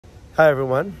Hi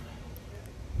everyone.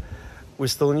 We're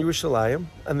still in Yerushalayim,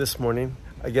 and this morning,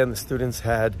 again, the students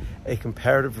had a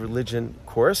comparative religion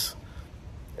course,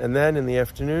 and then in the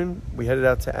afternoon, we headed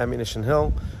out to Ammunition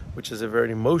Hill, which is a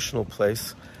very emotional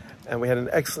place, and we had an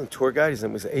excellent tour guide. His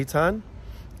name was Eitan.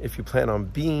 If you plan on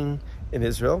being in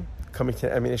Israel, coming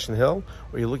to Ammunition Hill,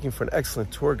 or you're looking for an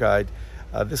excellent tour guide,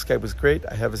 this guy was great.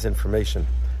 I have his information.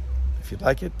 If you'd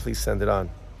like it, please send it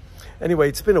on. Anyway,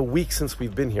 it's been a week since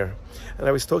we've been here, and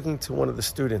I was talking to one of the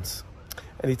students,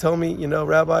 and he told me,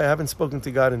 Rabbi, I haven't spoken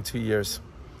to God in 2 years.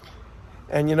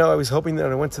 And I was hoping that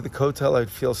when I went to the Kotel,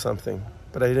 I'd feel something,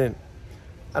 but I didn't.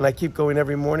 And I keep going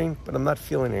every morning, but I'm not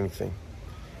feeling anything.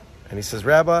 And he says,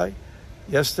 Rabbi,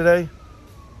 yesterday,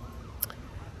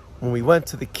 when we went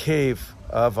to the cave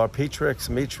of our patriarchs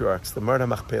and matriarchs, the Marna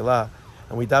Machpelah,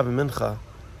 and we daven mincha,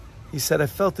 he said, I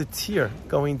felt a tear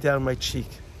going down my cheek.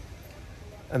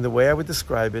 And the way I would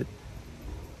describe it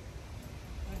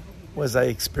was I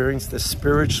experienced a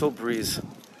spiritual breeze.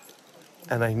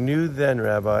 And I knew then,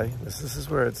 Rabbi, this is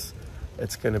where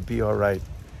it's going to be all right.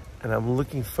 And I'm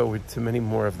looking forward to many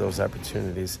more of those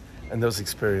opportunities and those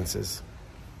experiences.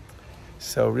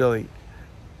 So really,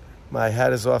 my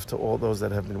hat is off to all those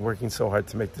that have been working so hard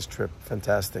to make this trip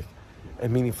fantastic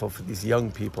and meaningful for these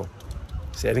young people.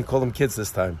 See, I didn't call them kids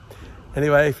this time.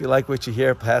 Anyway, if you like what you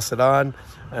hear, pass it on,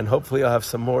 and hopefully I'll have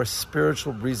some more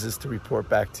spiritual breezes to report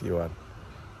back to you on.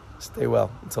 Stay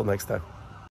well. Until next time.